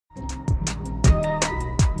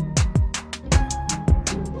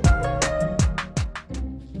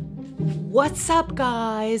What's up,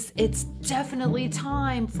 guys? It's definitely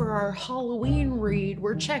time for our Halloween read.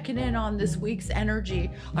 We're checking in on this week's energy.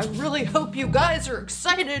 I really hope you guys are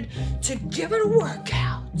excited to give it a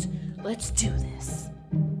workout. Let's do this.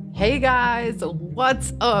 Hey guys,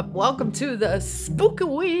 what's up? Welcome to the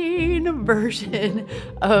Spookoween version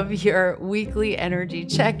of your weekly energy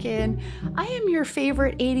check-in. I am your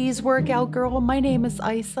favorite 80s workout girl. My name is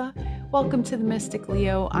Isa. Welcome to the Mystic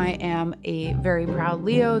Leo. I am a very proud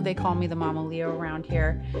Leo. They call me the Mama Leo around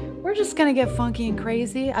here. We're just gonna get funky and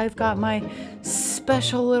crazy. I've got my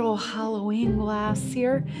special little Halloween glass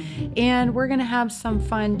here, and we're gonna have some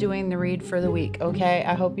fun doing the read for the week, okay?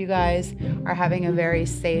 I hope you guys are having a very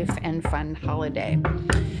safe and fun holiday.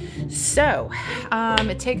 So,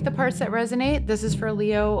 take the parts that resonate. This is for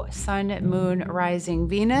Leo, Sun, Moon, Rising,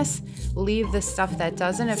 Venus. Leave the stuff that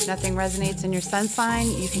doesn't. If nothing resonates in your sun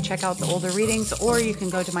sign, you can check out the older readings, or you can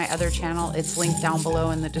go to my other channel. It's linked down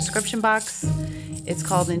below in the description box. It's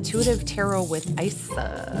called Intuitive Tarot with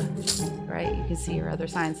Isa. Right? You can see your other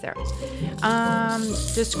signs there.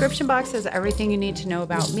 Description box has everything you need to know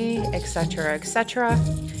about me, etc., etc.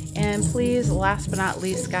 And please, last but not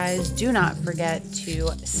least, guys, do not forget to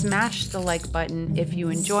smash the like button if you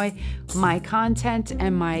enjoy my content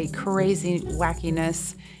and my crazy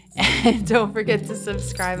wackiness. And don't forget to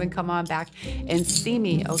subscribe and come on back and see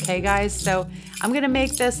me, okay, guys? So I'm going to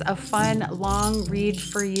make this a fun, long read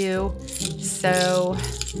for you. So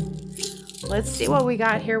let's see what we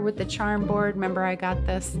got here with the charm board. Remember, I got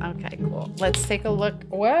this? Okay, cool. Let's take a look.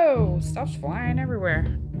 Whoa, stuff's flying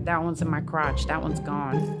everywhere. That one's in my crotch. That one's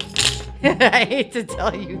gone. I hate to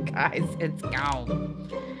tell you guys, it's gone.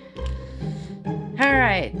 All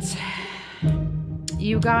right.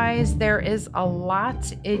 You guys, there is a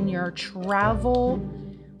lot in your travel,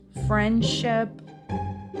 friendship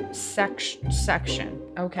section,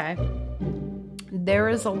 okay? There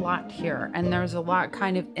is a lot here, and there's a lot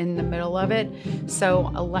kind of in the middle of it. So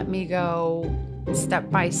let me go step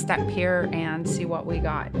by step here and see what we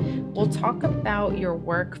got. We'll talk about your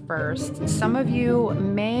work first. Some of you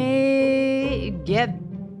may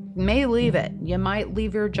leave it. You might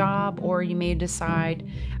leave your job, or you may decide,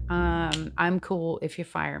 I'm cool if you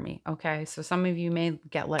fire me. Okay. So some of you may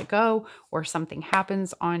get let go, or something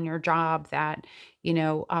happens on your job that,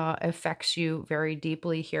 affects you very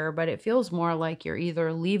deeply here, but it feels more like you're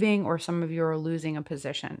either leaving or some of you are losing a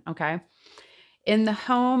position. Okay. In the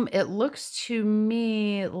home, it looks to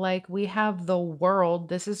me like we have the world.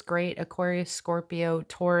 This is great. Aquarius, Scorpio,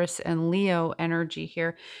 Taurus, and Leo energy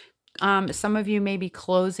here. Some of you may be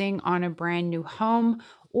closing on a brand new home,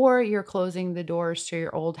 or you're closing the doors to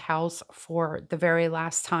your old house for the very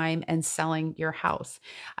last time and selling your house.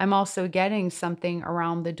 I'm also getting something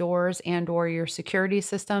around the doors and or your security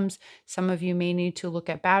systems. Some of you may need to look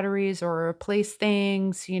at batteries or replace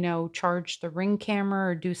things, charge the Ring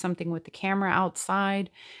camera or do something with the camera outside.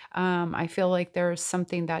 I feel like there's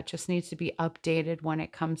something that just needs to be updated when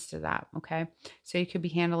it comes to that, okay? So you could be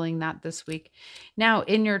handling that this week. Now,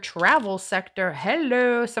 in your travel sector,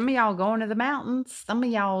 hello, some of y'all going to the mountains, some of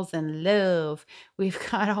y'all's in love. We've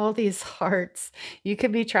got all these hearts. You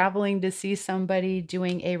could be traveling to see somebody,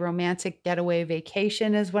 doing a romantic getaway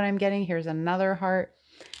vacation is what I'm getting. Here's another heart.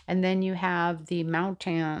 And then you have the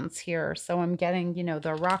mountains here. So I'm getting,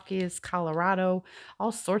 the Rockies, Colorado,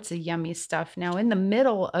 all sorts of yummy stuff. Now, in the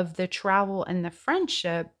middle of the travel and the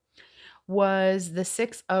friendship was the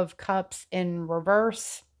Six of Cups in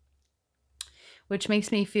reverse, which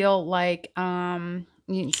makes me feel like some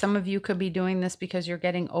of you could be doing this because you're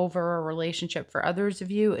getting over a relationship. For others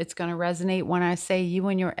of you, it's going to resonate when I say you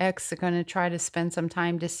and your ex are going to try to spend some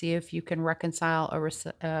time to see if you can reconcile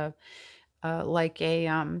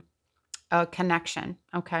a connection.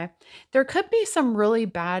 Okay. There could be some really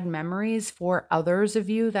bad memories for others of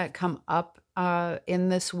you that come up in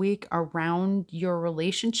this week around your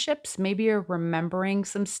relationships. Maybe you're remembering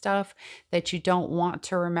some stuff that you don't want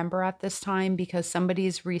to remember at this time because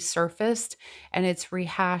somebody's resurfaced and it's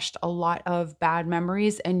rehashed a lot of bad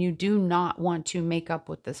memories, and you do not want to make up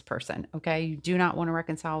with this person. Okay. You do not want to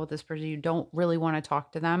reconcile with this person. You don't really want to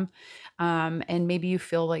talk to them. And maybe you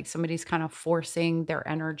feel like somebody's kind of forcing their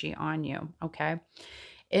energy on you. Okay.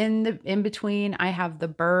 In between, I have the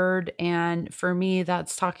bird, and for me,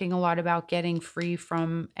 that's talking a lot about getting free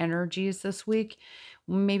from energies this week.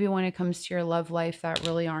 Maybe when it comes to your love life that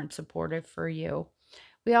really aren't supportive for you.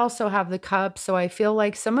 We also have the cup. So I feel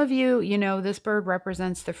like some of you, this bird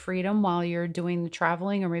represents the freedom while you're doing the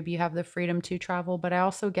traveling, or maybe you have the freedom to travel, but I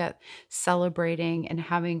also get celebrating and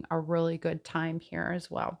having a really good time here as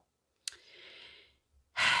well.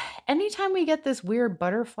 Anytime we get this weird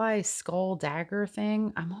butterfly skull dagger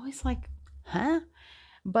thing, I'm always like, huh?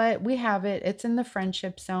 but we have it. It's in the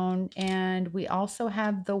friendship zone. And we also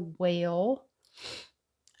have the whale.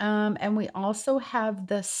 And we also have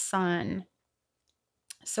the sun.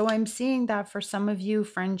 So I'm seeing that for some of you,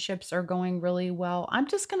 friendships are going really well. I'm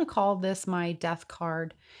just going to call this my death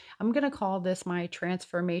card. I'm going to call this my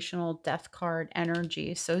transformational death card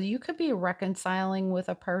energy. So you could be reconciling with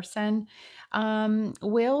a person.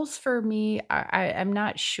 Whales for me, I'm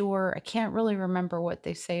not sure. I can't really remember what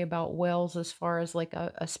they say about whales as far as like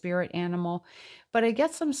a spirit animal, but I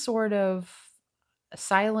get some sort of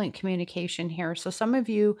silent communication here. So some of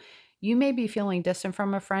you, you may be feeling distant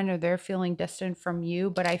from a friend or they're feeling distant from you,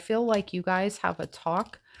 but I feel like you guys have a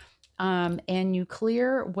talk, and you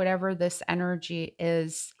clear whatever this energy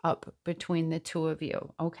is up between the two of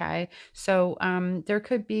you. Okay. So there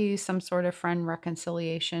could be some sort of friend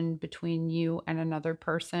reconciliation between you and another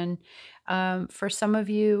person. For some of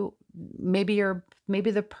you, maybe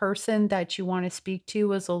the person that you want to speak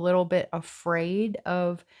to is a little bit afraid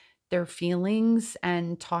of their feelings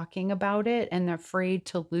and talking about it, and they're afraid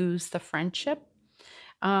to lose the friendship.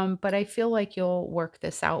 But I feel like you'll work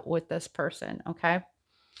this out with this person. Okay.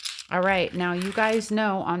 All right. Now you guys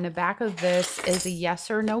know on the back of this is a yes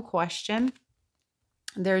or no question.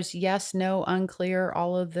 There's yes, no, unclear,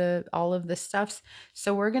 all of the stuffs.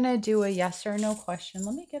 So we're going to do a yes or no question.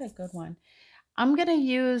 Let me get a good one. I'm going to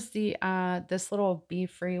use the this little Be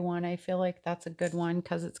Free one. I feel like that's a good one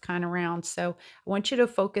because it's kind of round. So I want you to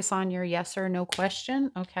focus on your yes or no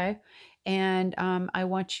question, okay? And I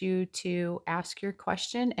want you to ask your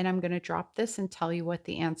question, and I'm going to drop this and tell you what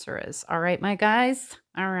the answer is. All right, my guys?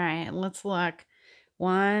 All right, let's look.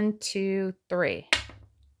 1, 2, 3.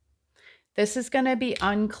 This is going to be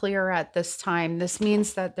unclear at this time. This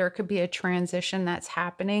means that there could be a transition that's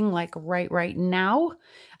happening like right now.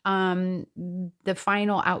 The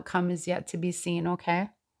final outcome is yet to be seen, okay?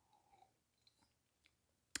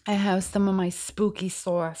 I have some of my spooky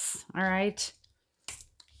sauce, all right?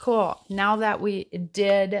 Cool. Now that we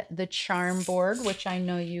did the charm board, which I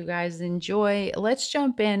know you guys enjoy, let's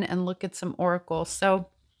jump in and look at some oracles. So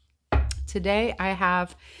today I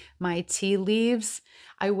have my tea leaves.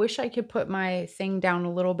 I wish I could put my thing down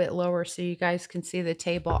a little bit lower so you guys can see the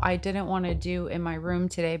table. I didn't want to do in my room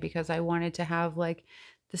today because I wanted to have like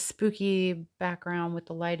the spooky background with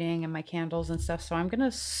the lighting and my candles and stuff. So I'm going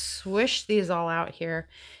to swish these all out here,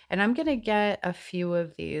 and I'm going to get a few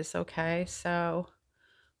of these. Okay. So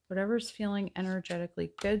whatever's feeling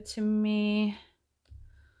energetically good to me.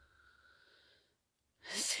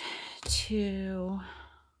 2.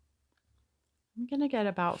 I'm going to get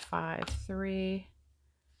about 5. 3,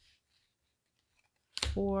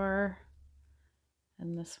 4.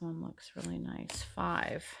 And this one looks really nice.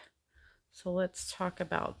 5. So let's talk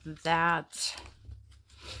about that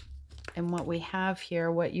and what we have here,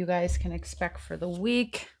 what you guys can expect for the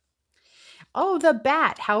week. Oh, the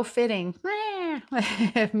bat. How fitting.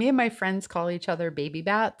 Me and my friends call each other baby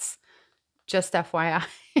bats. Just FYI.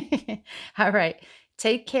 All right.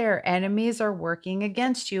 Take care. Enemies are working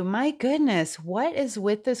against you. My goodness. What is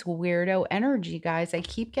with this weirdo energy, guys? I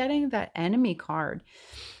keep getting that enemy card.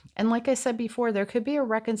 And like I said before, there could be a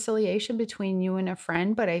reconciliation between you and a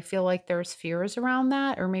friend, but I feel like there's fears around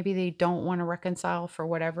that, or maybe they don't want to reconcile for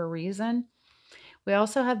whatever reason. We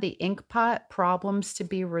also have the ink pot, problems to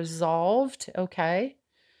be resolved. Okay.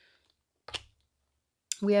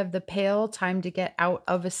 We have the pail, time to get out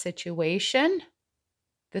of a situation.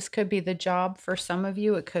 This could be the job for some of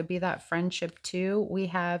you. It could be that friendship too. We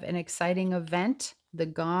have an exciting event, the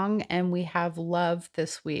gong, and we have love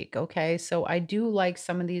this week. Okay. So I do like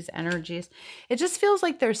some of these energies. It just feels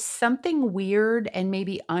like there's something weird and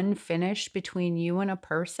maybe unfinished between you and a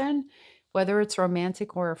person, whether it's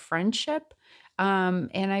romantic or a friendship.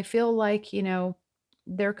 And I feel like, you know,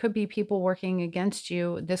 there could be people working against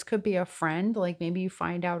you. This could be a friend. Like maybe you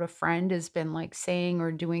find out a friend has been like saying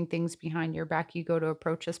or doing things behind your back. You go to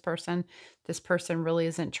approach this person. This person really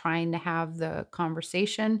isn't trying to have the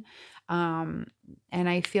conversation. And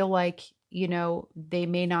I feel like, you know, they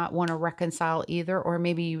may not want to reconcile either, or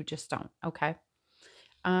maybe you just don't. Okay.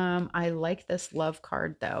 I like this love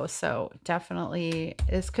card though. So definitely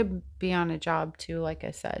this could be on a job too. Like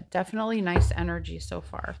I said, definitely nice energy so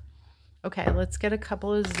far. Okay, let's get a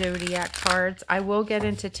couple of zodiac cards. I will get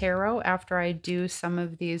into tarot after I do some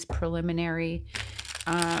of these preliminary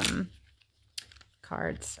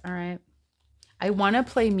cards. All right. I want to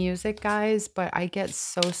play music, guys, but I get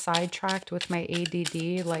so sidetracked with my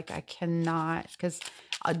ADD. Like I cannot, because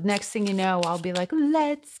next thing you know, I'll be like,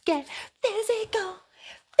 let's get physical,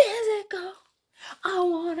 physical. I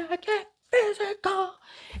want to get physical.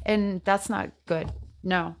 And that's not good.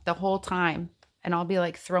 No, the whole time. And I'll be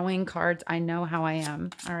like throwing cards. I know how I am.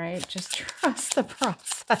 All right. Just trust the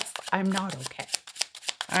process. I'm not okay.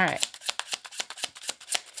 All right.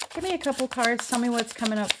 Give me a couple cards. Tell me what's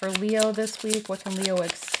coming up for Leo this week. What can Leo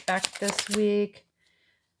expect this week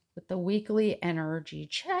with the weekly energy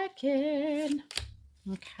check-in?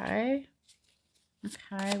 Okay.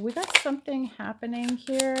 Okay. We got something happening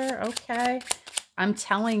here. Okay. I'm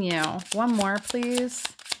telling you. One more, please.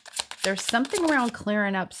 There's something around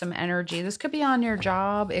clearing up some energy. This could be on your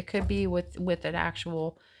job. It could be with an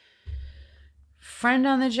actual friend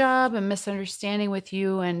on the job, a misunderstanding with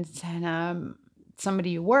you and somebody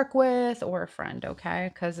you work with, or a friend, okay?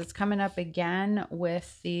 Because it's coming up again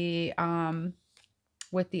with the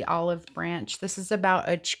olive branch. This is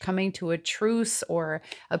about coming to a truce or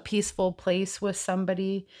a peaceful place with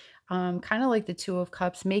somebody. Kind of like the Two of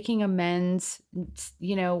Cups, making amends,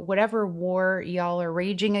 you know, whatever war y'all are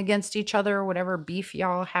raging against each other, whatever beef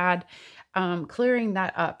y'all had, clearing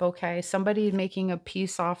that up, okay? Somebody making a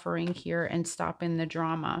peace offering here and stopping the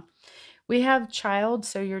drama. We have child,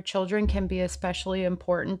 so your children can be especially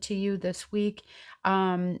important to you this week.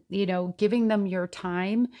 You know, giving them your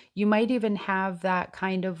time. You might even have that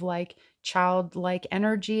kind of like childlike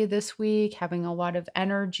energy this week, having a lot of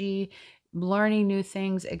energy, learning new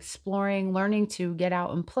things, exploring, learning to get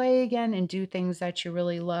out and play again and do things that you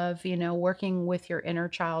really love, you know, working with your inner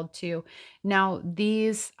child too. Now,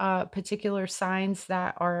 these particular signs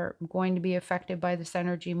that are going to be affected by this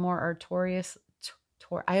energy more are Taurus.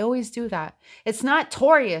 I always do that. It's not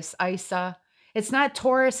Taurus, Isa. It's not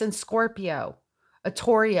Taurus and Scorpio. A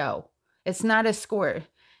Torio. It's not a Scorpio.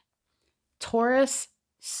 Taurus,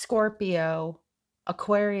 Scorpio,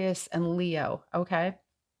 Aquarius, and Leo. Okay.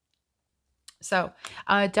 So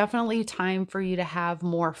definitely time for you to have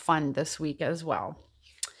more fun this week as well.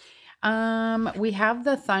 We have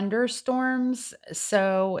the thunderstorms.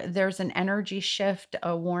 So there's an energy shift,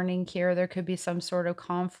 a warning here. There could be some sort of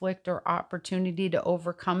conflict or opportunity to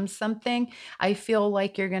overcome something. I feel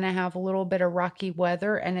like you're going to have a little bit of rocky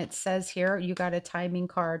weather. And it says here, you got a timing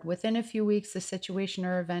card. Within a few weeks, the situation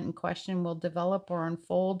or event in question will develop or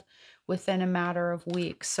unfold within a matter of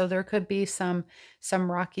weeks. So there could be some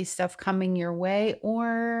rocky stuff coming your way,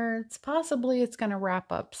 or it's going to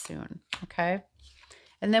wrap up soon. Okay.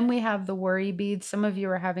 And then we have the worry beads. Some of you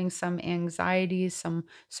are having some anxieties, some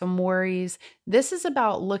worries. This is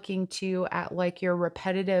about looking at like your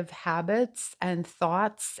repetitive habits and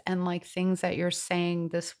thoughts and like things that you're saying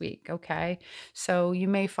this week, okay? So you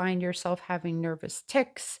may find yourself having nervous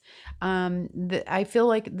tics. I feel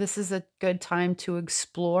like this is a good time to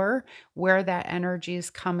explore where that energy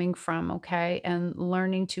is coming from, okay? And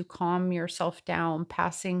learning to calm yourself down,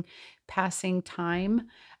 passing time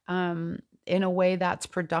in a way that's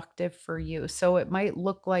productive for you. So it might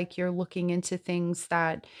look like you're looking into things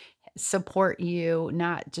that support you,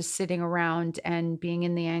 not just sitting around and being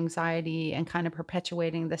in the anxiety and kind of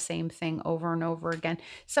perpetuating the same thing over and over again.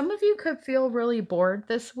 Some of you could feel really bored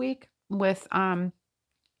this week with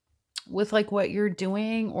like what you're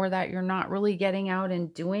doing, or that you're not really getting out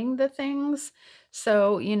and doing the things.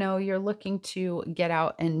 So, you know, you're looking to get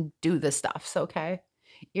out and do the stuff. So, okay.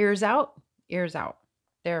 Ears out, ears out.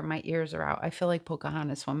 There, my ears are out. I feel like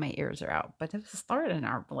Pocahontas when my ears are out, but it's starting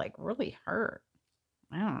to like really hurt.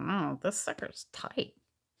 I don't know. This sucker's tight.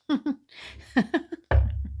 All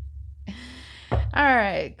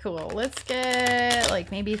right, cool. Let's get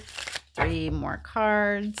like maybe 3 more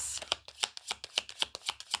cards.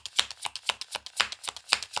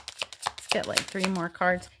 Let's get like 3 more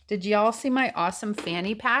cards. Did y'all see my awesome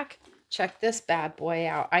fanny pack? Check this bad boy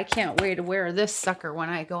out. I can't wait to wear this sucker when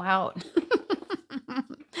I go out.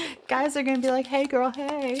 Guys are gonna be like, hey girl,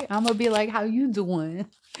 hey. I'm gonna be like, how you doing?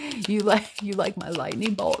 You like my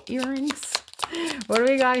lightning bolt earrings? What do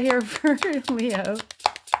we got here for Leo?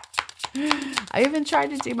 I even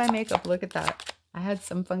tried to do my makeup. Look at that. I had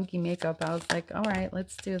some funky makeup. I was like, all right,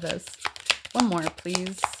 let's do this. One more,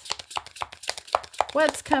 please.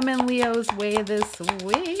 What's coming Leo's way this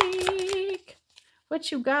week? What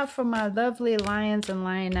you got for my lovely lions and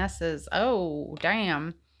lionesses? Oh,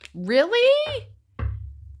 damn. Really?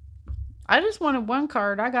 I just wanted 1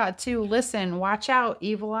 card. I got 2. Listen, watch out.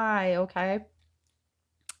 Evil eye, okay?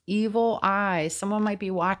 Evil eye. Someone might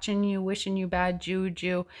be watching you, wishing you bad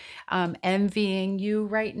juju, envying you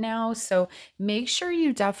right now. So make sure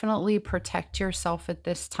you definitely protect yourself at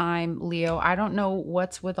this time, Leo. I don't know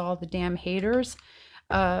what's with all the damn haters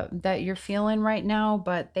that you're feeling right now,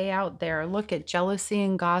 but they out there. Look at jealousy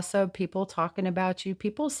and gossip, people talking about you,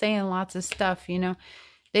 people saying lots of stuff, you know.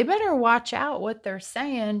 they better watch out what they're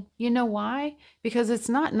saying. You know why? Because it's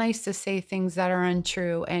not nice to say things that are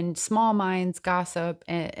untrue, and small minds gossip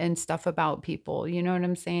and stuff about people. You know what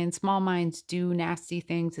I'm saying? Small minds do nasty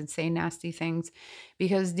things and say nasty things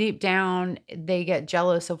because deep down they get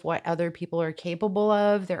jealous of what other people are capable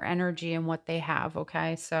of, their energy and what they have.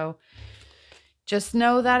 Okay. So just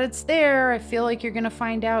know that it's there. I feel like you're going to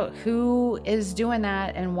find out who is doing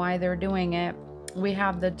that and why they're doing it. We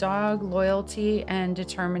have the dog, loyalty and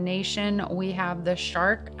determination. We have the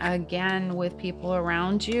shark, again, with people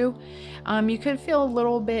around you. You could feel a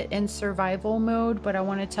little bit in survival mode, but I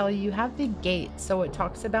want to tell you, you have the gate. So it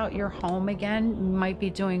talks about your home again. You might be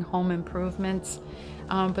doing home improvements.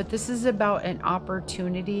 But this is about an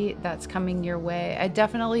opportunity that's coming your way. I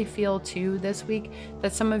definitely feel too this week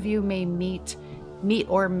that some of you may meet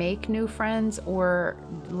or make new friends, or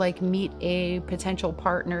like meet a potential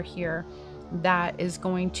partner here that is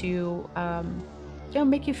going to you know,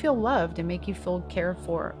 make you feel loved and make you feel cared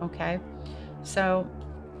for. Okay, so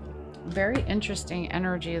very interesting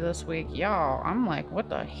energy this week, y'all. I'm like, what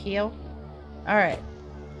the hell? All right,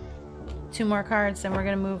 2 more cards, then we're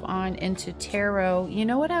gonna move on into tarot. You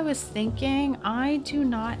know what I was thinking? I do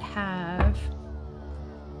not have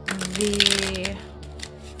the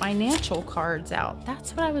financial cards out.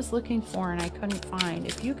 That's what I was looking for and I couldn't find.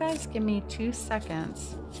 If you guys give me 2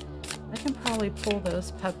 seconds, I can probably pull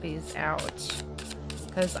those puppies out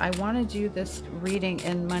because I want to do this reading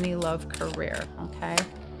in money, love, career. Okay.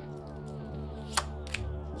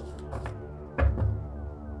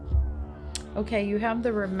 Okay, you have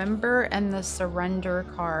the remember and the surrender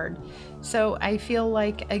card. So I feel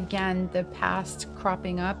like, again, the past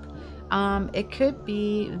cropping up. It could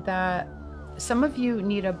be that some of you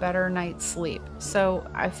need a better night's sleep. So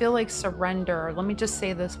I feel like surrender, let me just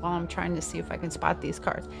say this while I'm trying to see if I can spot these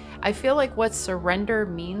cards. I feel like what surrender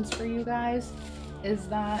means for you guys is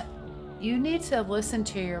that you need to listen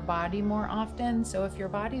to your body more often. So if your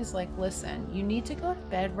body's like, listen, you need to go to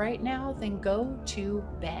bed right now, then go to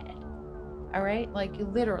bed. All right? Like, you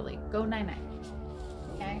literally go night-night.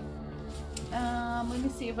 Okay? Let me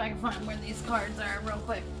see if I can find where these cards are real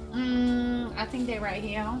quick. I think they're right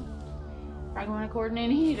here. Probably want to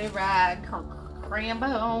coordinate heated ride,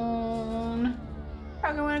 crambone.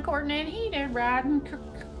 Probably want to coordinate heated ride,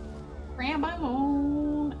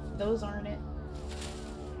 crambone. Those aren't it.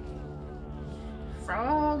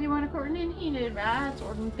 Frog, you want to coordinate heated ride,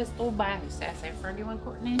 sword and pistol by sassy frog, you want to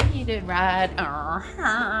coordinate heated ride.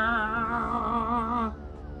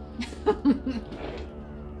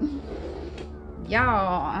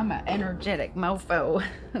 Y'all, I'm an energetic mofo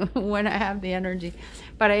when I have the energy,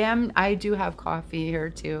 but I do have coffee here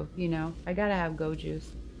too. You know, I gotta have go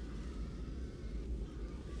juice.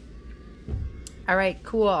 All right,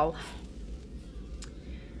 cool.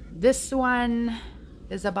 This one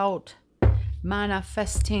is about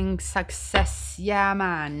manifesting success. Yeah,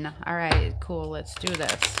 man. All right, cool. Let's do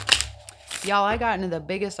this. Y'all, I got into the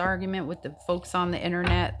biggest argument with the folks on the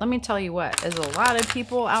internet. Let me tell you what, there's a lot of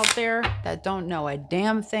people out there that don't know a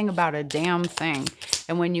damn thing about a damn thing.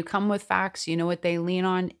 And when you come with facts, you know what they lean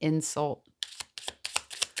on? Insult.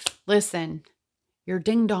 Listen, your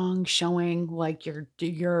ding-dong showing like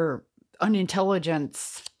your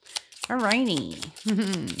unintelligence. All righty.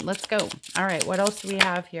 Let's go. All right, what else do we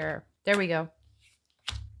have here? There we go.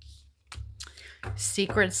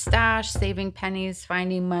 Secret stash, saving pennies,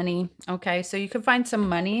 finding money. Okay, so you could find some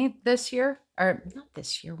money this year, or not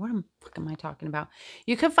this year. What the fuck am I talking about?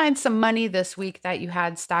 You could find some money this week that you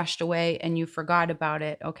had stashed away and you forgot about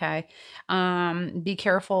it. Okay, be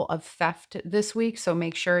careful of theft this week, so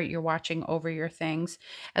make sure you're watching over your things.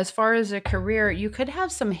 As far as a career, you could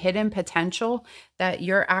have some hidden potential that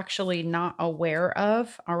you're actually not aware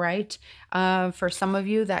of. All right, for some of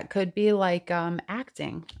you that could be like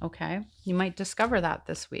acting. Okay, you might discover that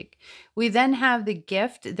this week. We then have the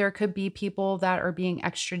gift. There could be people that are being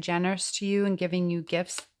extra generous to you and giving you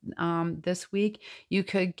gifts this week. You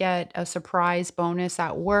could get a surprise bonus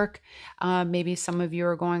at work. Maybe some of you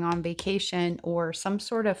are going on vacation, or some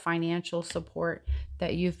sort of financial support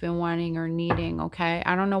that you've been wanting or needing. Okay,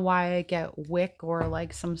 I don't know why I get WIC or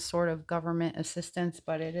like some sort of government assistance,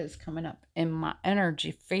 but it is coming up in my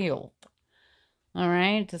energy field. All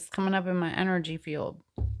right, it's coming up in my energy field.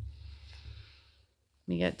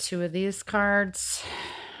 We get 2 of these cards.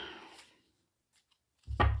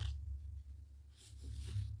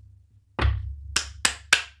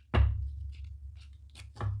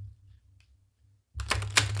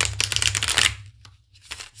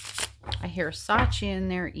 I hear Sachi in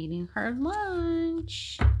there eating her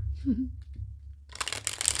lunch.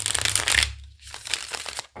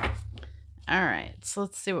 All right, so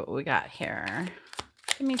let's see what we got here.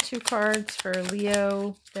 Give me 2 cards for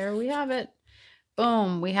Leo. There we have it.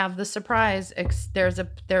 Boom, we have the surprise. There's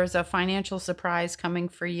a financial surprise coming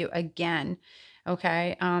for you again.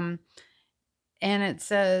 Okay? And it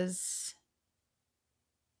says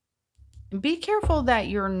be careful that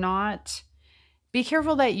you're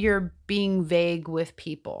being vague with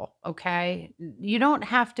people, okay? You don't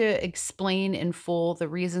have to explain in full the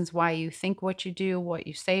reasons why you think what you do, what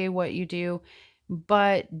you say, what you do,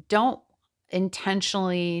 but don't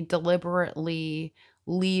intentionally, deliberately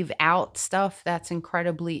leave out stuff that's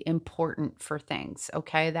incredibly important for things,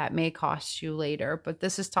 okay? That may cost you later, but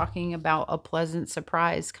this is talking about a pleasant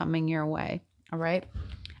surprise coming your way, all right?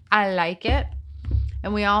 I like it.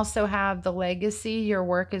 And we also have the legacy. Your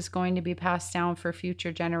work is going to be passed down for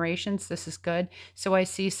future generations. This is good. So I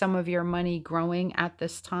see some of your money growing at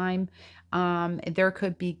this time. There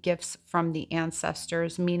could be gifts from the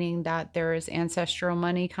ancestors, meaning that there is ancestral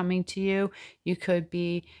money coming to you. You could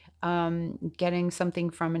be getting something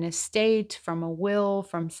from an estate, from a will,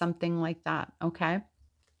 from something like that, okay?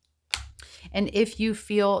 And if you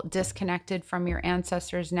feel disconnected from your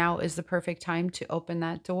ancestors, now is the perfect time to open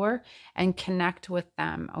that door and connect with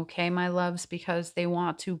them, okay, my loves, because they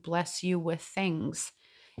want to bless you with things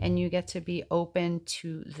and you get to be open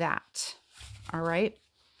to that. All right?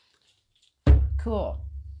 Cool.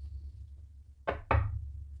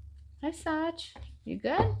 Hi, Sach. You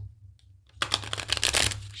good?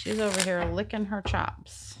 She's over here licking her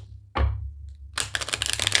chops.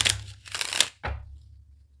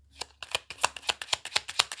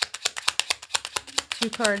 2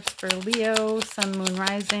 cards for Leo, Sun, Moon,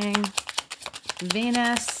 Rising,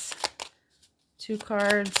 Venus. 2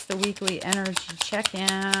 cards, the weekly energy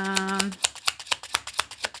check-in.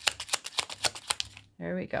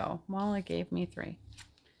 There we go. Well, it gave me 3.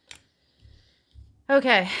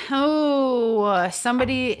 Okay. Oh,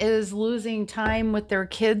 somebody is losing time with their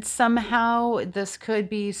kids somehow. This could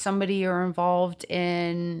be somebody you're involved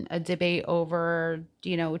in a debate over,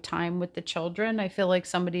 you know, time with the children. I feel like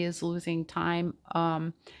somebody is losing time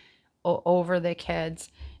over the kids.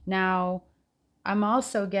 Now, I'm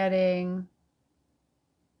also getting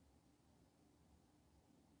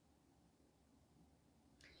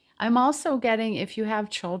if you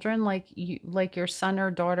have children, like your son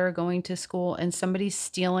or daughter going to school and somebody's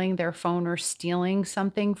stealing their phone or stealing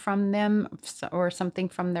something from them or something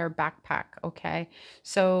from their backpack, okay?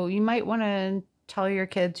 So you might want to tell your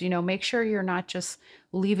kids, you know, make sure you're not just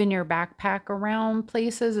leaving your backpack around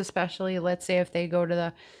places, especially let's say if they go to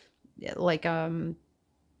the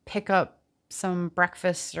pick up some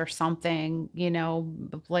breakfast or something, you know,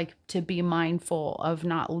 like to be mindful of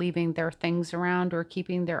not leaving their things around or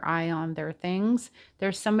keeping their eye on their things.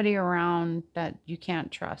 There's somebody around that you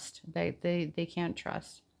can't trust. They can't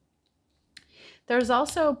trust. There's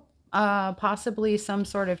also possibly some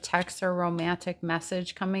sort of text or romantic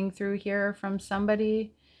message coming through here from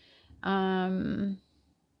somebody. Give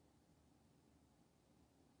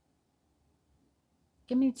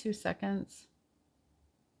me 2 seconds.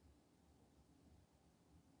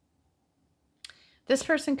 This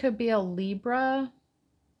person could be a Libra.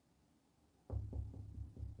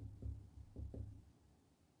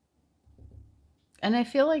 And I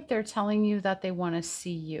feel like they're telling you that they want to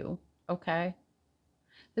see you, okay?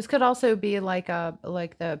 This could also be like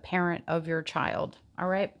the parent of your child, all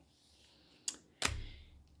right?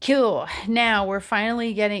 Cool. Now we're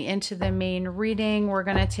finally getting into the main reading. We're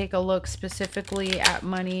going to take a look specifically at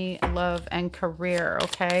money, love, and career,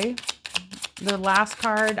 okay? The last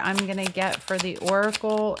card I'm going to get for the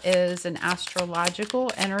oracle is an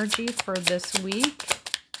astrological energy for this week.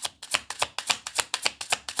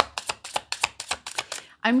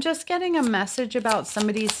 I'm just getting a message about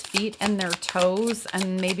somebody's feet and their toes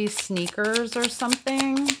and maybe sneakers or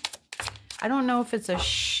something. I don't know if it's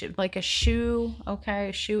like a shoe, okay,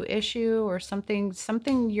 a shoe issue or something,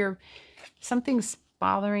 something's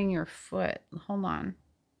bothering your foot. Hold on.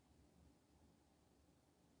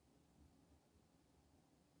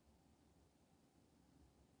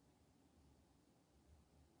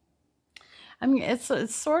 I mean,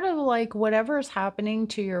 it's sort of like whatever is happening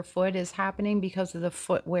to your foot is happening because of the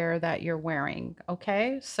footwear that you're wearing,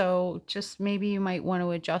 okay? So just maybe you might want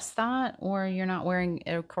to adjust that, or you're not wearing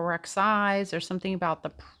a correct size or something about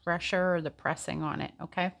the pressure or the pressing on it,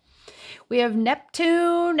 okay? We have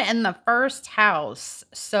Neptune in the first house.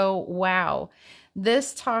 So, wow.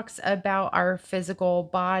 This talks about our physical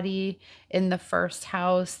body in the first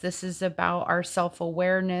house. This is about our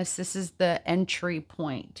self-awareness. This is the entry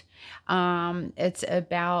point. It's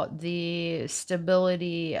about the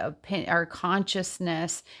stability of our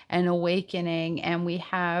consciousness and awakening. And we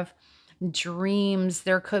have Dreams,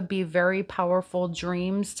 there could be very powerful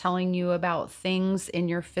dreams telling you about things in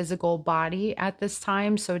your physical body at this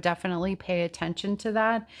time. So definitely pay attention to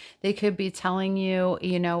that. They could be telling you,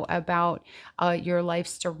 you know, about your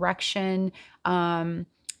life's direction.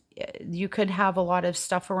 You could have a lot of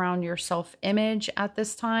stuff around your self-image at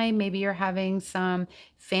this time. Maybe you're having some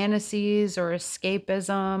fantasies or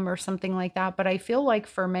escapism or something like that. But I feel like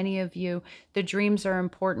for many of you, the dreams are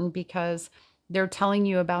important because they're telling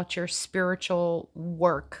you about your spiritual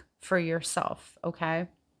work for yourself, okay?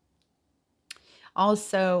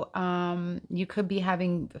 Also, you could be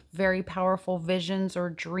having very powerful visions or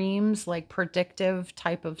dreams, like predictive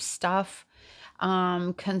type of stuff,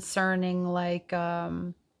 concerning like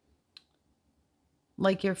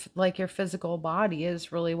your physical body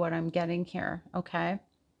is really what I'm getting here, okay?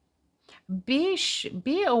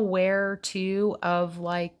 Be aware too of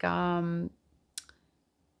like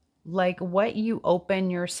what you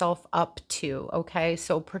open yourself up to, okay?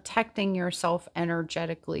 So protecting yourself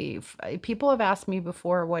energetically. People have asked me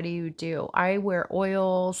before, what do you do? I wear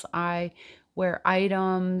oils, I wear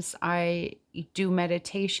items, I do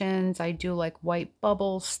meditations, I do like white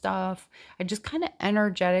bubble stuff. I just kind of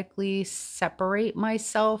energetically separate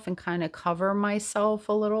myself and kind of cover myself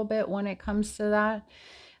a little bit when it comes to that.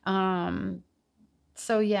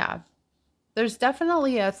 So yeah, there's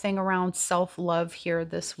definitely a thing around self-love here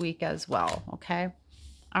this week as well, okay?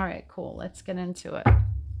 All right, cool. Let's get into it.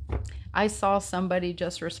 I saw somebody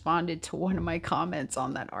just responded to one of my comments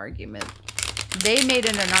on that argument. They made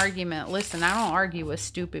it an argument. Listen, I don't argue with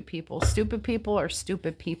stupid people. Stupid people are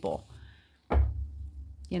stupid people.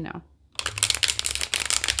 You know.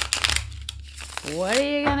 What are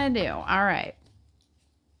you gonna do? All right.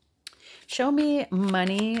 Show me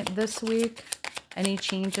money this week. Any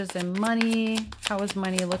changes in money? How is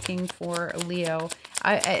money looking for Leo?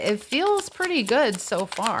 It feels pretty good so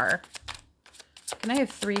far. Can I have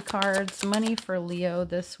 3 cards? Money for Leo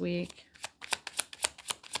this week.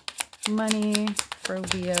 Money for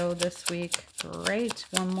Leo this week. Great.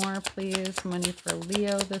 One more, please. Money for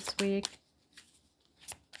Leo this week.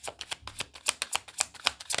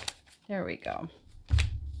 There we go.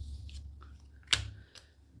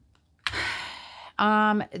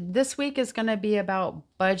 This week is going to be about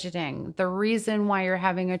budgeting. The reason why you're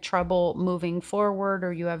having a trouble moving forward,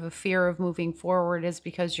 or you have a fear of moving forward, is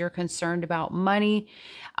because you're concerned about money,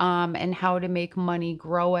 and how to make money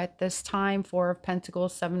grow at this time. 4 of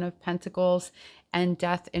Pentacles, 7 of Pentacles, and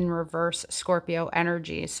Death in reverse, Scorpio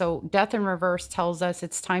energy. So Death in reverse tells us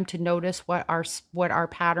it's time to notice what our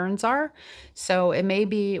patterns are. So it may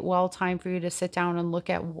be well time for you to sit down and look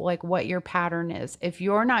at like what your pattern is. If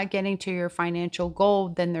you're not getting to your financial goal,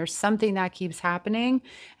 then there's something that keeps happening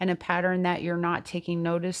and a pattern that you're not taking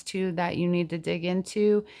notice to that you need to dig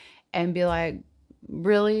into and be like,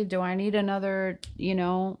 really, do I need another, you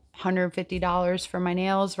know, $150 for my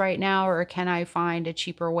nails right now, or can I find a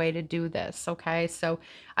cheaper way to do this? Okay, so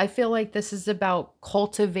I feel like this is about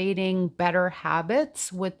cultivating better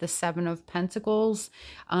habits with the 7 of Pentacles,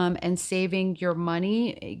 and saving your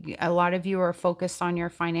money. A lot of you are focused on your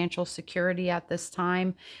financial security at this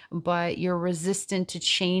time, but you're resistant to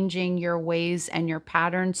changing your ways and your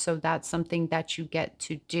patterns. So that's something that you get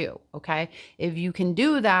to do. Okay, if you can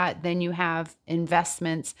do that, then you have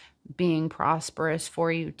investments being prosperous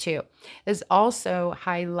for you too. This also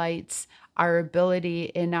highlights our ability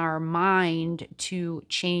in our mind to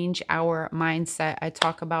change our mindset. I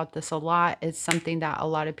talk about this a lot. It's something that a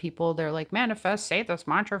lot of people, they're like, manifest, say this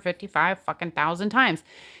mantra 55 fucking thousand times.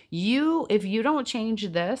 If you don't change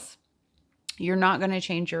this, you're not going to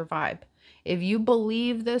change your vibe. If you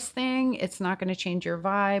believe this thing, it's not going to change your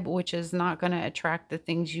vibe, which is not going to attract the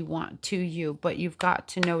things you want to you. But you've got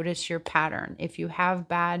to notice your pattern. If you have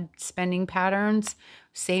bad spending patterns,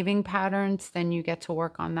 saving patterns, then you get to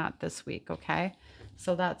work on that this week, okay?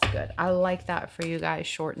 So that's good. I like that for you guys,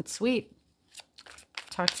 short and sweet.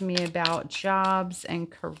 Talk to me about jobs and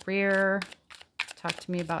career. Talk to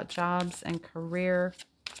me about jobs and career.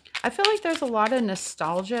 I feel like there's a lot of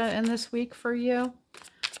nostalgia in this week for you.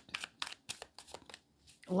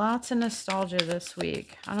 Lots of nostalgia this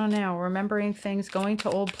week. I don't know, remembering things, going to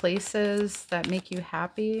old places that make you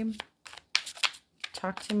happy.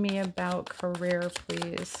 Talk to me about career,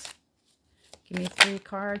 please. Give me 3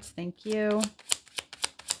 cards. Thank you.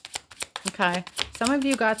 Okay. Some of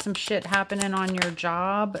you got some shit happening on your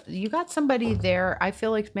job. You got somebody there. I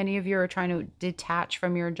feel like many of you are trying to detach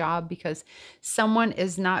from your job because someone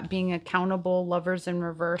is not being accountable. Lovers in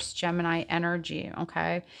reverse, Gemini energy.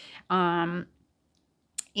 Okay.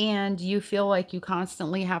 and you feel like you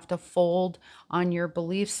constantly have to fold on your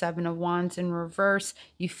beliefs. Seven of Wands in reverse.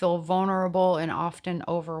 You feel vulnerable and often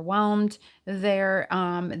overwhelmed. It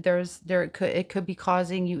could be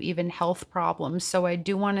causing you even health problems. So I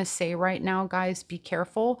do want to say right now, guys, be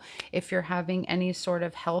careful if you're having any sort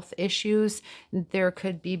of health issues. There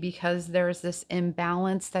could be, because there's this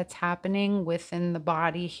imbalance that's happening within the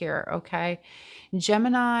body here. Okay,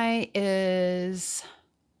 Gemini is,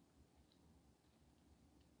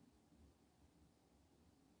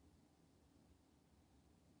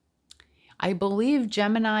 I believe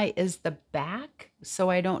Gemini is the back.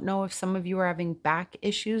 So I don't know if some of you are having back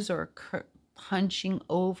issues or hunching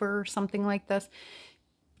over or something like this.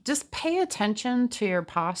 Just pay attention to your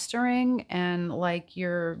posturing and like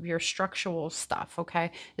your structural stuff, okay?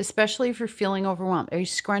 Especially if you're feeling overwhelmed. Are you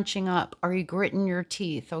scrunching up? Are you gritting your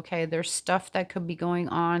teeth? Okay, there's stuff that could be going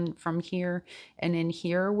on from here and in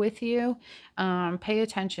here with you. Pay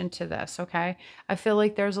attention to this, okay? I feel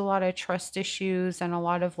like there's a lot of trust issues and a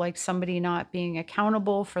lot of like somebody not being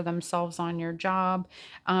accountable for themselves on your job,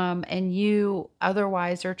 and you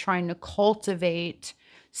otherwise are trying to cultivate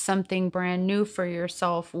something brand new for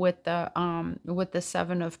yourself with the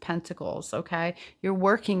Seven of Pentacles. Okay, you're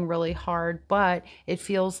working really hard, but it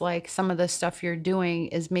feels like some of the stuff you're doing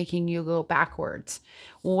is making you go backwards.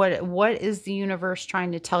 What is the universe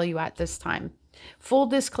trying to tell you at this time? Full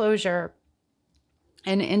disclosure,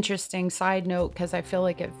 an interesting side note, because I feel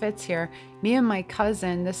like it fits here. Me and my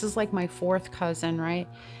cousin, this is like my fourth cousin, right?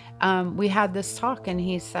 We had this talk, and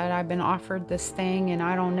he said, I've been offered this thing and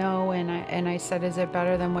I don't know. And I said, is it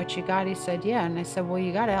better than what you got? He said, yeah. And I said, well,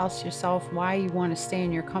 you got to ask yourself why you want to stay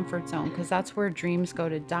in your comfort zone, because that's where dreams go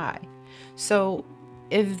to die. So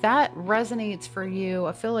if that resonates for you,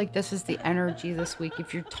 I feel like this is the energy this week.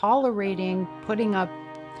 If you're tolerating putting up,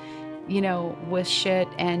 you know, with shit,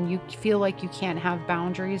 and you feel like you can't have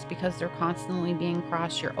boundaries because they're constantly being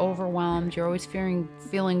crossed, you're overwhelmed, you're always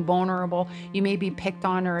feeling vulnerable, you may be picked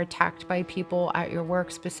on or attacked by people at your work,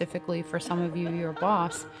 specifically for some of you, your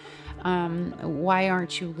boss. Why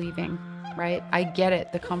aren't you leaving? Right? I get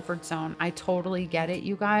it, the comfort zone. I totally get it,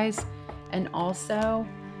 you guys. And also,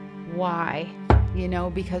 why? You know,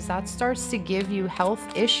 because that starts to give you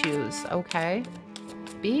health issues, okay?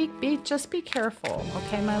 Just be careful,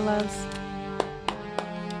 okay, my loves?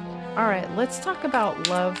 All right, let's talk about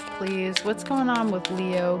love, please. What's going on with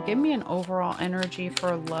Leo? Give me an overall energy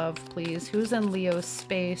for love, please. Who's in Leo's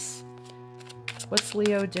space? What's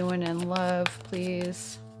Leo doing in love,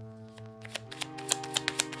 please?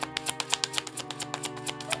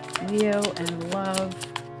 Leo and love.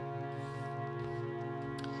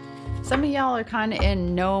 Some of y'all are kind of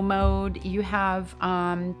in no mode. You have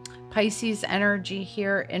Pisces energy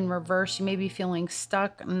here in reverse. You may be feeling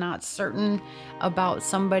stuck, not certain about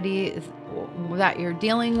somebody that you're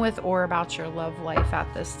dealing with or about your love life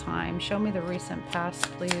at this time. Show me the recent past,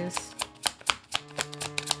 please.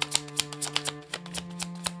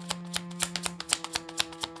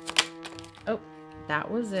 Oh, that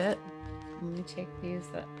was it. Let me take these.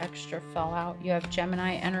 The extra fell out. You have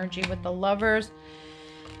Gemini energy with the Lovers.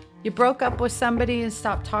 You broke up with somebody and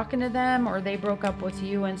stopped talking to them, or they broke up with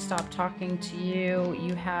you and stopped talking to you.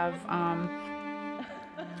 You have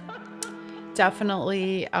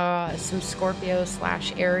definitely some Scorpio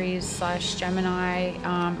 / Aries / Gemini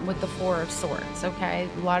with the Four of Swords, okay?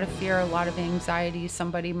 A lot of fear, a lot of anxiety.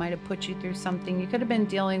 Somebody might have put you through something. You could have been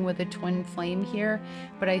dealing with a twin flame here,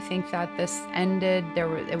 but I think that this ended.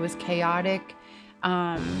 It was chaotic.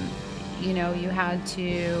 You know, you had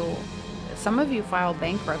to... Some of you filed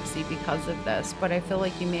bankruptcy because of this, but I feel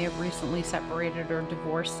like you may have recently separated or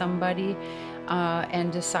divorced somebody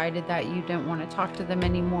and decided that you didn't want to talk to them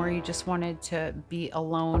anymore. You just wanted to be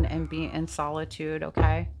alone and be in solitude,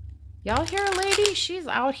 okay? Y'all hear a lady? She's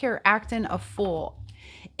out here acting a fool.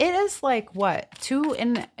 It is like, what, 2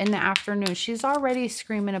 in the afternoon. She's already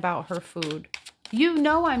screaming about her food. You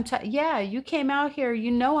know yeah, you came out here. You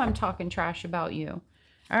know I'm talking trash about you.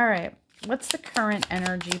 All right. What's the current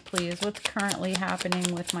energy, please? What's currently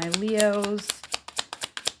happening with my Leos?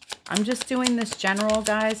 I'm just doing this general,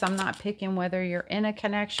 guys. I'm not picking whether you're in a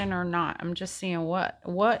connection or not. I'm just seeing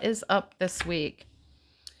what is up this week.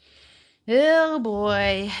 Oh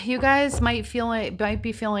boy, you guys might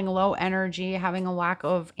be feeling low energy, having a lack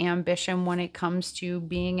of ambition when it comes to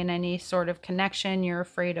being in any sort of connection. You're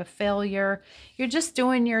afraid of failure. You're just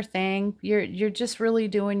doing your thing. You're just really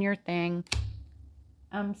doing your thing.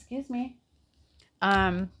 Excuse me.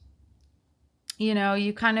 you know,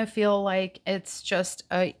 you kind of feel like it's just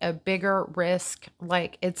a bigger risk.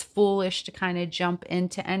 Like it's foolish to kind of jump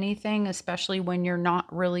into anything, especially when you're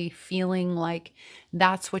not really feeling like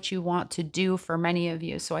that's what you want to do for many of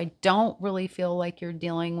you. So I don't really feel like you're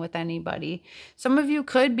dealing with anybody. Some of you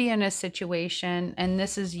could be in a situation and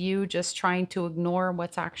this is you just trying to ignore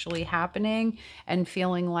what's actually happening and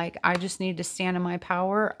feeling like I just need to stand in my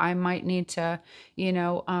power. I might need to, you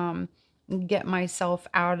know, get myself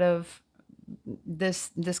out of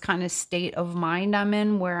this kind of state of mind I'm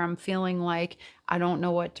in where I'm feeling like I don't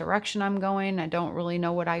know what direction I'm going. I don't really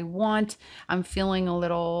know what I want. I'm feeling a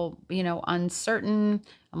little, you know, uncertain.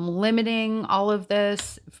 I'm limiting all of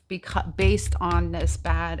this because based on this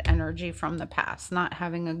bad energy from the past, not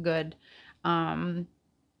having a good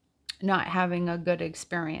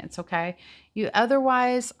experience. Okay, you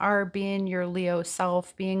otherwise are being your Leo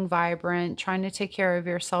self, being vibrant, trying to take care of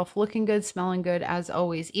yourself, looking good, smelling good as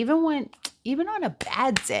always, even on a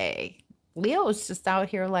bad day. Leo's just out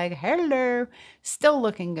here like, hello, still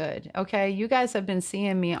looking good. Okay, you guys have been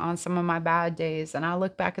seeing me on some of my bad days and I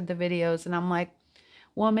look back at the videos and I'm like,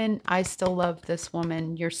 woman, I still love this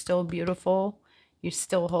woman. You're still beautiful. You're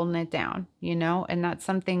still holding it down, you know? And that's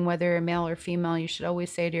something, whether you're male or female, you should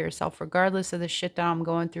always say to yourself, regardless of the shit that I'm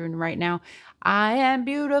going through right now, I am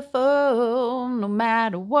beautiful no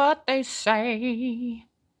matter what they say.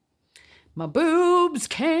 My boobs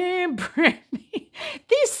can't bring me.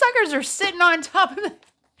 These suckers are sitting on top of the...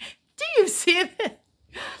 Do you see that?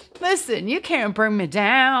 Listen, you can't bring me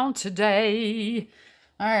down today.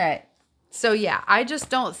 All right. So yeah, I just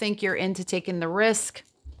don't think you're into taking the risk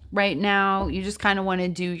right now. You just kind of want to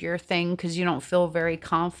do your thing because you don't feel very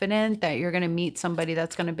confident that you're going to meet somebody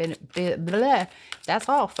that's going to be blah. That's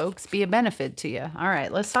all, folks. Be a benefit to you. All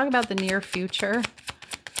right, let's talk about the near future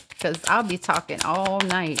because I'll be talking all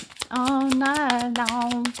night. All night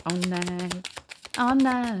long. All night. All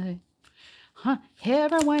night. Huh?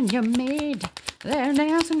 Everyone you meet, they're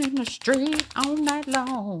dancing in the street all night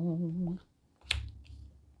long.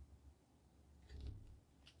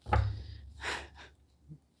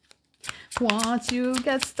 Once you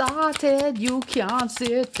get started, you can't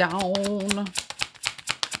sit down.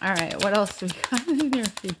 All right, what else do we got in the near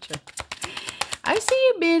future? I see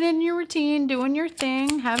you being in your routine, doing your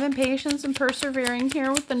thing, having patience and persevering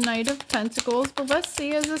here with the Knight of Pentacles. But let's see,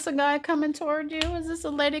 is this a guy coming toward you? Is this a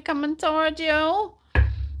lady coming toward you?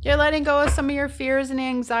 You're letting go of some of your fears and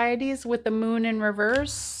anxieties with the moon in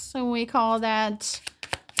reverse. And we call that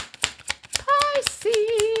Pisces,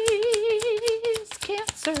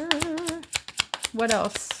 Cancer. What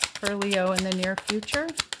else for Leo in the near future?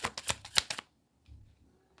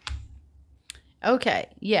 Okay,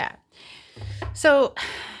 yeah. So,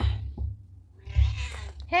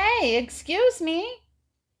 hey, excuse me.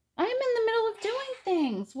 I'm in the middle of doing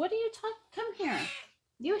things. What are you talking? Come here.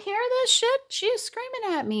 You hear this shit? She is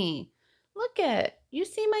screaming at me. Look at, you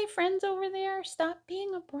see my friends over there? Stop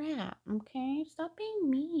being a brat, okay? Stop being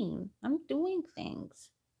mean. I'm doing things.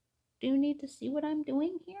 Do you need to see what I'm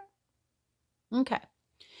doing here? Okay.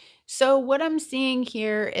 So what I'm seeing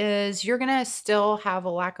here is you're going to still have a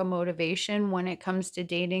lack of motivation when it comes to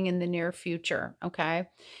dating in the near future, okay?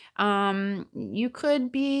 You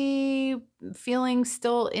could be feeling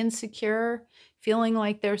still insecure, feeling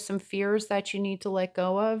like there's some fears that you need to let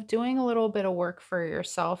go of, doing a little bit of work for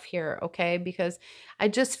yourself here, okay? Because I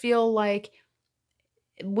just feel like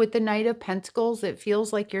with the Knight of Pentacles, it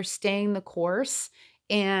feels like you're staying the course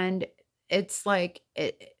and it's like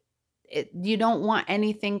you don't want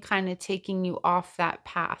anything kind of taking you off that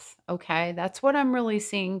path, okay? That's what I'm really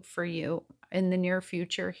seeing for you in the near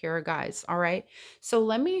future here, guys, all right? So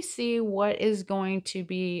let me see what is going to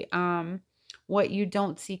be what you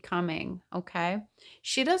don't see coming, okay?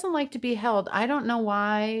 She doesn't like to be held. I don't know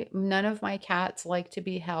why none of my cats like to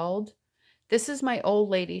be held. This is my old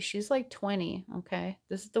lady. She's like 20, okay?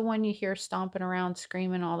 This is the one you hear stomping around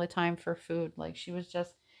screaming all the time for food. Like she was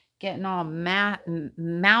just getting all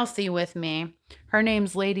mouthy with me. Her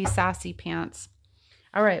name's Lady Sassy Pants.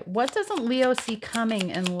 All right, what doesn't Leo see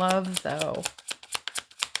coming in love, though?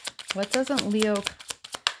 What doesn't Leo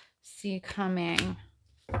see coming?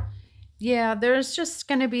 Yeah, there's just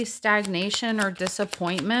going to be stagnation or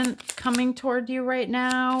disappointment coming toward you right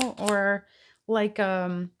now. Or like,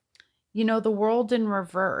 you know, the world in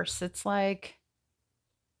reverse. It's like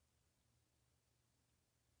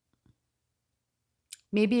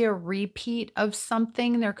maybe a repeat of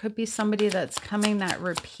something. There could be somebody that's coming that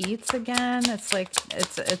repeats again. It's like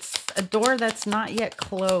it's a door that's not yet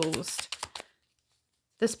closed.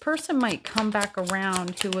 This person might come back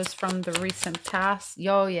around who was from the recent past.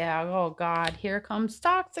 Oh yeah, oh God, here comes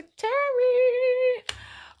Toxic Terry.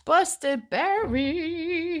 Busted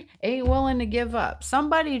Berry ain't willing to give up.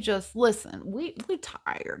 Somebody just listen. We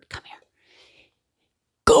tired. Come here.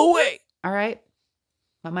 Go away. All right.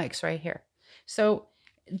 My mic's right here. So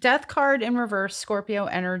Death card in reverse, Scorpio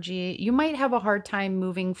energy. You might have a hard time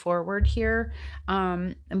moving forward here.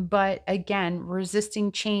 But again,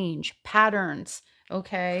 resisting change, patterns.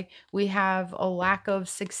 Okay. We have a lack of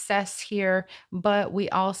success here, but we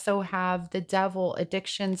also have the devil,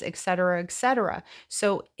 addictions, etc., etc.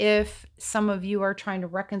 So if some of you are trying to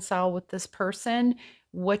reconcile with this person,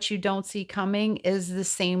 what you don't see coming is the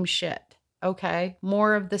same shit. Okay,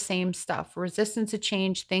 more of the same stuff. Resistance to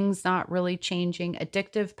change, things not really changing,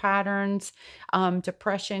 addictive patterns,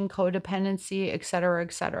 depression, codependency, etc.,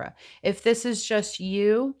 etc. If this is just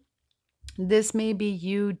you, this may be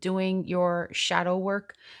you doing your shadow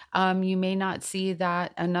work. You may not see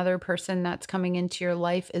that another person that's coming into your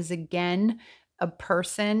life is again a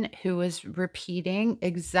person who is repeating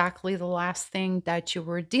exactly the last thing that you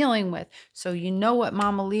were dealing with. So you know what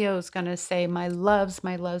Mama Leo is going to say, my loves,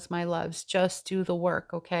 my loves, my loves, just do the work,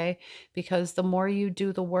 okay? Because the more you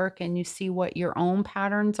do the work and you see what your own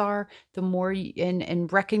patterns are, the more you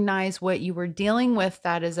and recognize what you were dealing with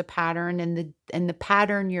that is a pattern, and the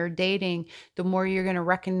pattern you're dating, the more you're going to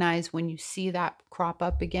recognize when you see that crop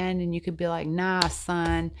up again, and you could be like, nah,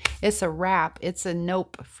 son, it's a wrap. It's a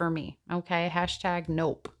nope for me. Okay. Hashtag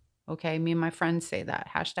nope. Okay. Me and my friends say that.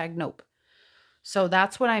 Hashtag nope. So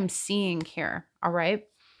that's what I'm seeing here. All right.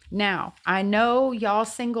 Now, I know y'all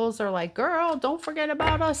singles are like, girl, don't forget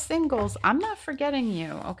about us singles. I'm not forgetting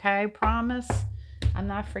you. Okay. Promise. I'm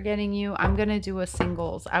not forgetting you. I'm going to do a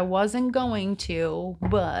singles. I wasn't going to,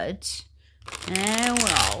 but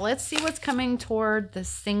well, let's see what's coming toward the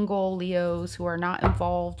single Leos who are not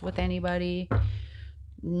involved with anybody.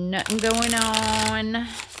 Nothing going on.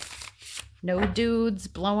 No dudes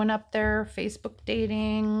blowing up their Facebook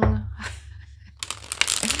dating.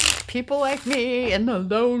 People like me in the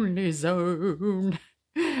lonely zone.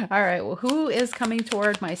 All right, well, who is coming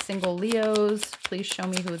toward my single Leos? Please show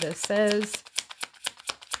me who this is.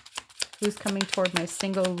 Who's coming toward my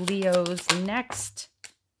single Leos next?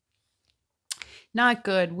 Not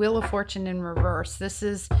good. Wheel of Fortune in reverse. This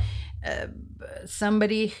is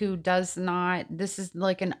somebody who does not, this is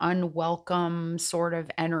like an unwelcome sort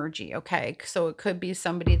of energy. Okay. So it could be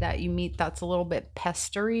somebody that you meet that's a little bit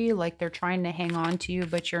pestery, like they're trying to hang on to you,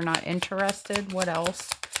 but you're not interested. What else?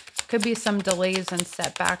 Could be some delays and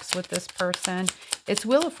setbacks with this person. It's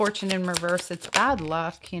Wheel of Fortune in reverse. It's bad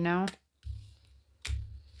luck, you know?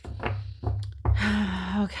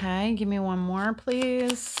 Okay. Give me one more,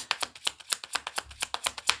 please.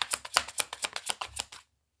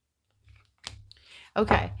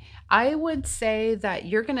 Okay, I would say that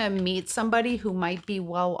you're going to meet somebody who might be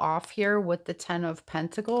well off here with the 10 of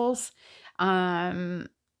Pentacles. And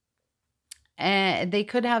they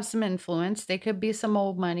could have some influence. They could be some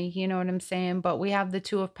old money, you know what I'm saying? But we have the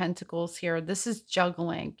 2 of Pentacles here. This is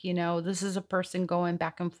juggling, you know. This is a person going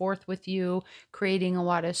back and forth with you, creating a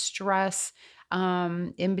lot of stress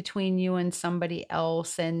in between you and somebody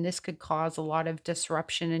else. And this could cause a lot of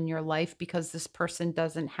disruption in your life because this person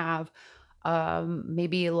doesn't have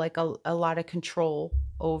maybe like a lot of control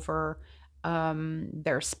over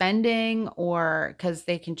their spending, or because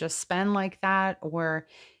they can just spend like that, or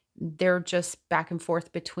they're just back and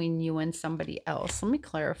forth between you and somebody else. Let me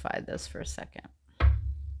clarify this for a second.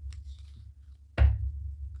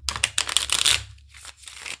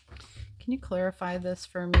 Can you clarify this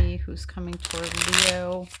for me? Who's coming toward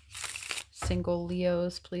Leo? Single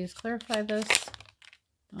Leos, please clarify this.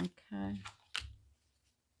 Okay.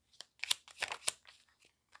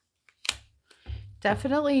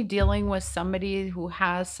 Definitely dealing with somebody who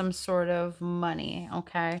has some sort of money,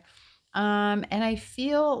 okay? And I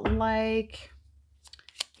feel like,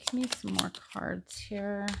 give me some more cards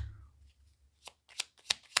here.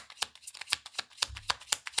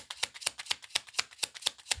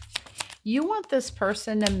 You want this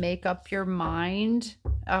person to make up your mind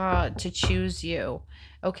to choose you,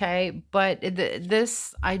 okay? But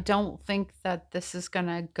this, I don't think that this is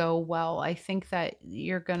gonna go well. I think that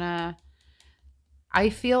you're gonna, I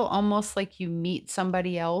feel almost like you meet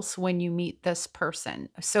somebody else when you meet this person.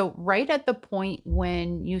 So right at the point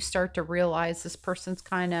when you start to realize this person's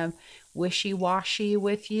kind of wishy-washy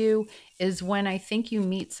with you is when I think you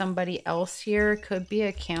meet somebody else here. Could be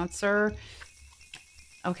a Cancer.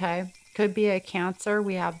 Okay. Could be a Cancer.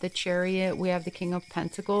 We have the Chariot. We have the King of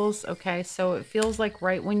Pentacles. Okay. So it feels like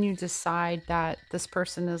right when you decide that this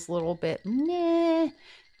person is a little bit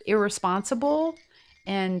irresponsible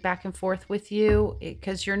and back and forth with you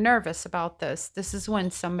because you're nervous about this. This is when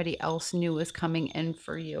somebody else new is coming in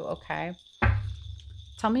for you, okay?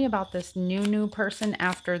 Tell me about this new person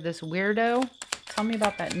after this weirdo. Tell me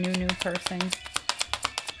about that new person.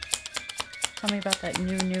 Tell me about that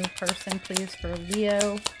new person, please, for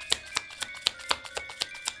Leo.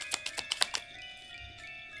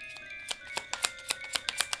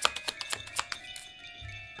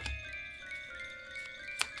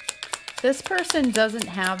 This person doesn't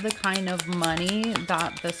have the kind of money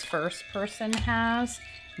that this first person has,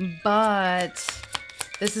 but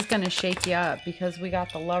this is going to shake you up because we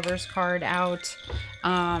got the Lovers card out.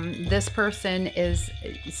 This person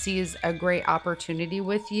sees a great opportunity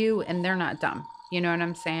with you, and they're not dumb. You know what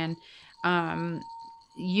I'm saying?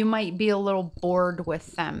 You might be a little bored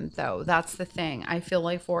with them, though. That's the thing. I feel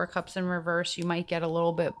like Four of Cups in reverse, you might get a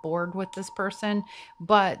little bit bored with this person,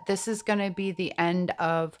 but this is going to be the end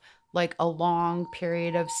of like a long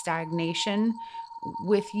period of stagnation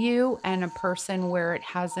with you and a person where it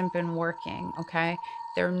hasn't been working. Okay,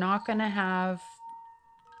 they're not going to have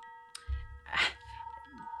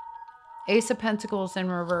Ace of Pentacles in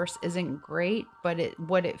reverse isn't great, but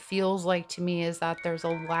what it feels like to me is that there's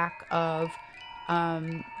a lack of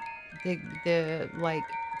the like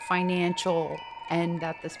financial end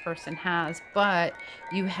that this person has, but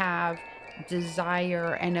you have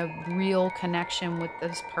desire and a real connection with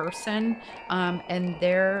this person, and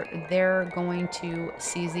they're going to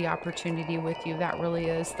seize the opportunity with you. That really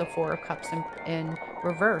is the Four of Cups in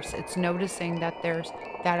reverse. It's noticing that there's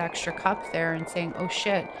that extra cup there and saying, oh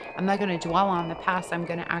shit, I'm not going to dwell on the past, I'm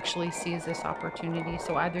going to actually seize this opportunity.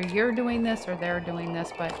 So either you're doing this or they're doing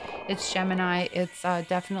this, but it's Gemini. It's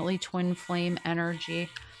definitely twin flame energy.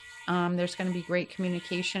 There's going to be great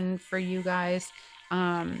communication for you guys.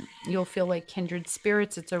 You'll feel like kindred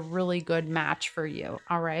spirits. It's a really good match for you.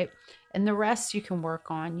 All right. And the rest you can work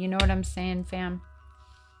on. You know what I'm saying, fam?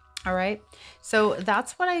 All right. So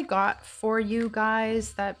that's what I got for you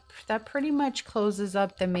guys. That pretty much closes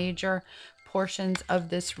up the major portions of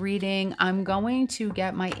this reading. I'm going to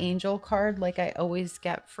get my angel card like I always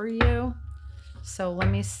get for you. So let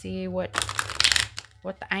me see what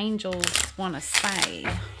the angels want to say.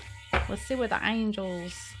 Let's see what the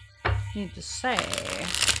angels need to say.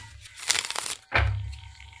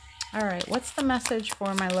 All right, what's the message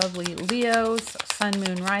for my lovely Leos, Sun,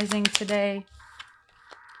 Moon, Rising today?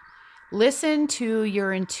 Listen to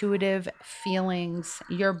your intuitive feelings.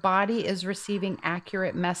 Your body is receiving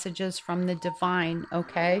accurate messages from the divine,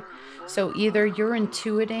 okay? So either you're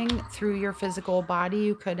intuiting through your physical body.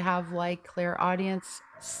 You could have like clairaudience,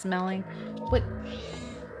 smelling. But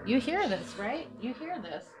you hear this, right? You hear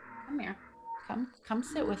this. Come here. Come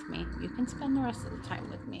sit with me. You can spend the rest of the time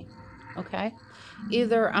with me. Okay?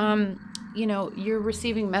 Either you know, you're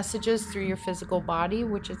receiving messages through your physical body,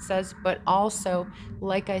 which it says, but also,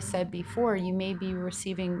 like I said before, you may be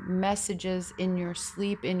receiving messages in your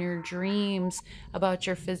sleep, in your dreams about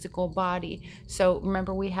your physical body. So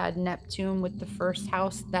remember, we had Neptune with the first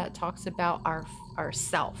house that talks about our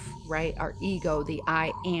self, right? Our ego, the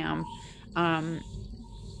I am.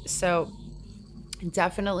 So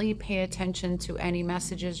definitely pay attention to any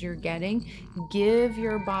messages you're getting. Give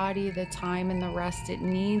your body the time and the rest it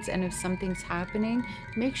needs. And if something's happening,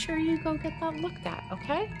 make sure you go get that looked at,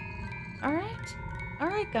 okay? All right. All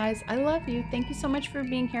right, guys. I love you. Thank you so much for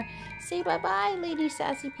being here. Say bye-bye, Lady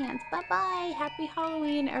Sassy Pants. Bye-bye. Happy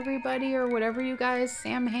Halloween, everybody, or whatever you guys,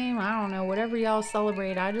 Samhain, I don't know, whatever y'all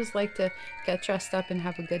celebrate. I just like to get dressed up and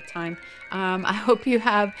have a good time. I hope you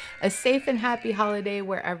have a safe and happy holiday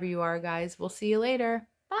wherever you are, guys. We'll see you later.